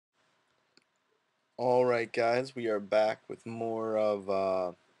Alright guys, we are back with more of,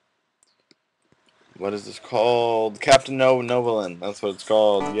 what is this called? Captain Novolin, that's what it's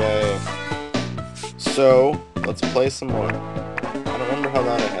called, yay. So, let's play some more. I don't remember how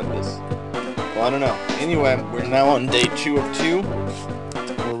long I had this. Well, I don't know. Anyway, we're now on day 2 of 2,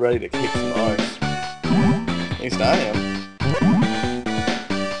 and we're ready to kick some arse. At least I am.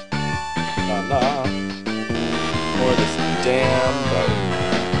 La la. More of this damn boat.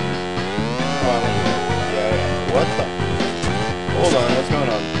 What the? Hold on, what's going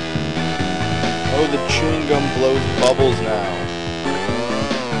on? Oh, the chewing gum blows bubbles now.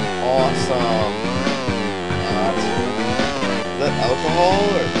 Awesome. Is that alcohol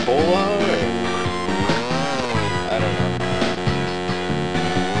or cola or? I don't know.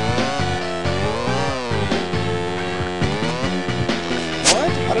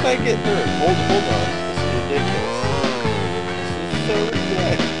 What? How did I get hurt? Hold on. This is ridiculous. This is so ridiculous.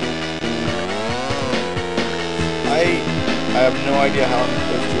 I have no idea how I'm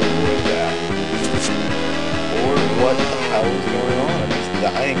supposed to avoid that. Or what the hell is going on? I'm just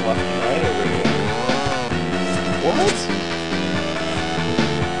dying left and right over here. What?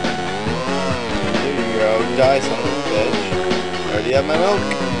 There you go. Die, son of a bitch. I already have my milk.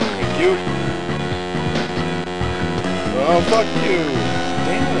 Thank you. Oh, fuck you.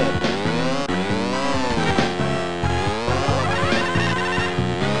 Damn it.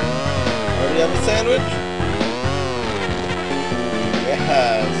 Already have a sandwich?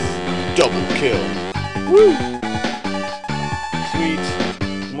 Yes! Double kill! Woo! Sweet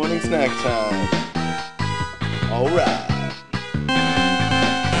morning snack time. Alright.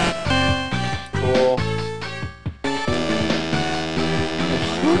 Cool.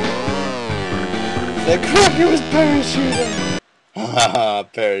 That cracker was parachuting! Haha,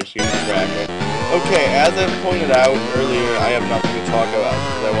 parachute cracker. Okay, as I pointed out earlier, I have nothing to talk about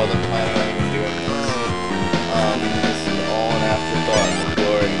because I wasn't planning on even doing this. This is all an afterthought of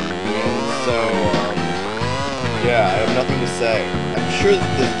glory. So, yeah, I have nothing to say. I'm sure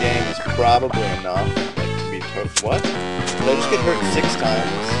that this game is probably enough, like, to be toast. What? Did I just get hurt 6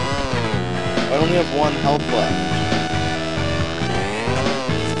 times? I only have 1 health left.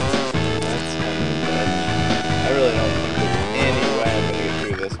 That's kind of bad. I really don't think there's any way I'm gonna get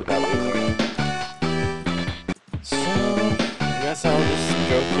through this without losing it. So, I guess I'll just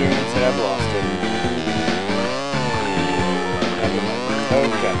go through and say I've lost it.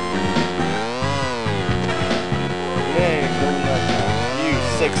 Okay. Yay, golden nut time. You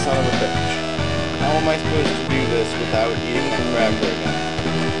sick son of a bitch. How am I supposed to do this without eating that cracker again?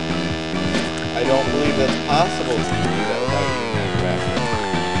 I don't believe that's possible to do that without eating that cracker.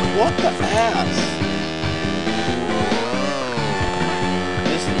 What the ass?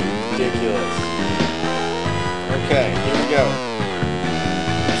 This is ridiculous. Okay, here we go.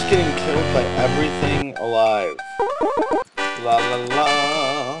 I'm just getting killed by everything alive. La la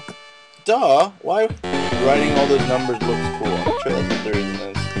la. Duh! Why writing all those numbers looks cool? I'm sure that's what the reason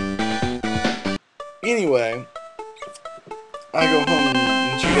is. Anyway, I go home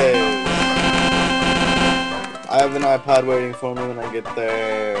in 2 days. I have an iPod waiting for me when I get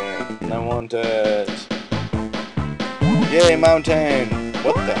there, and I want it. Yay, mountain!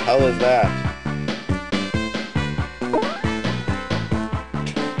 What the hell is that?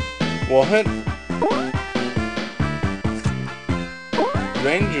 What?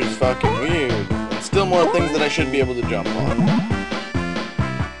 Ranger's fucking weird. And still more things that I should be able to jump on.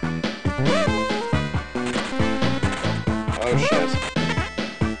 Oh shit.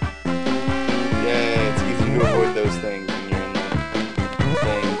 Yay, it's easy to avoid those things when you're in the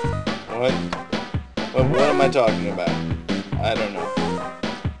thing. What am I talking about? I don't know.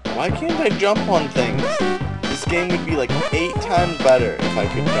 Why can't I jump on things? This game would be like 8 times better if I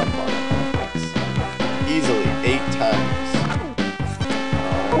could jump on things. Easily, 8 times.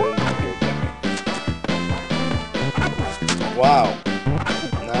 Wow.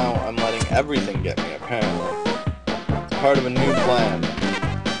 Now I'm letting everything get me, apparently. It's part of a new plan.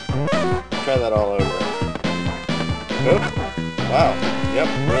 Try that all over. Oop. Wow. Yep,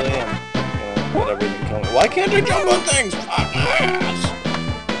 really am. Gonna let everything kill me. Why can't I jump on things? Fuck my ass!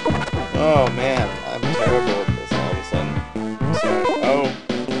 Oh man, I'm terrible at this all of a sudden. Sorry. Oh.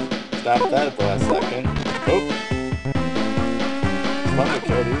 Stop that at the last second. Oop. It's fun to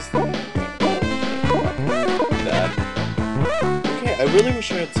kill these things. I really wish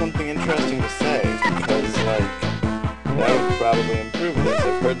I had something interesting to say, because, like, that would probably improve this.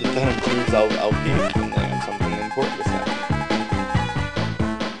 I've heard that that improves LP when they have something important to say.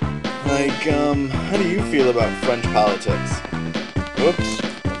 Like, how do you feel about French politics? Whoops,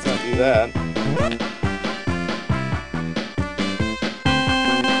 let's not do that.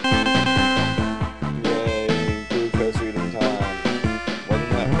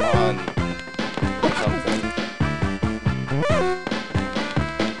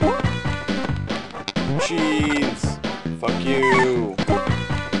 Fuck you.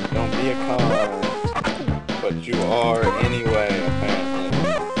 Don't be a cunt. But you are anyway, apparently.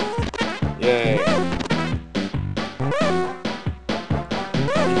 Yay.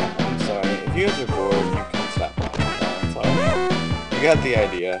 I'm sorry. If you guys are bored, you can stop watching. That's all. You got the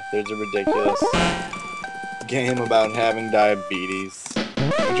idea. There's a ridiculous game about having diabetes.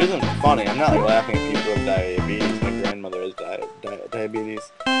 Which isn't funny. I'm not like laughing at people with diabetes. My grandmother has diabetes.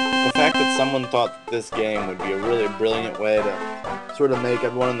 The fact that someone thought that this game would be a really brilliant way to sort of make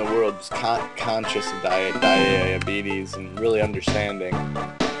everyone in the world just conscious of diabetes and really understanding,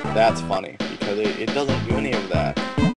 that's funny. Because it doesn't do any of that.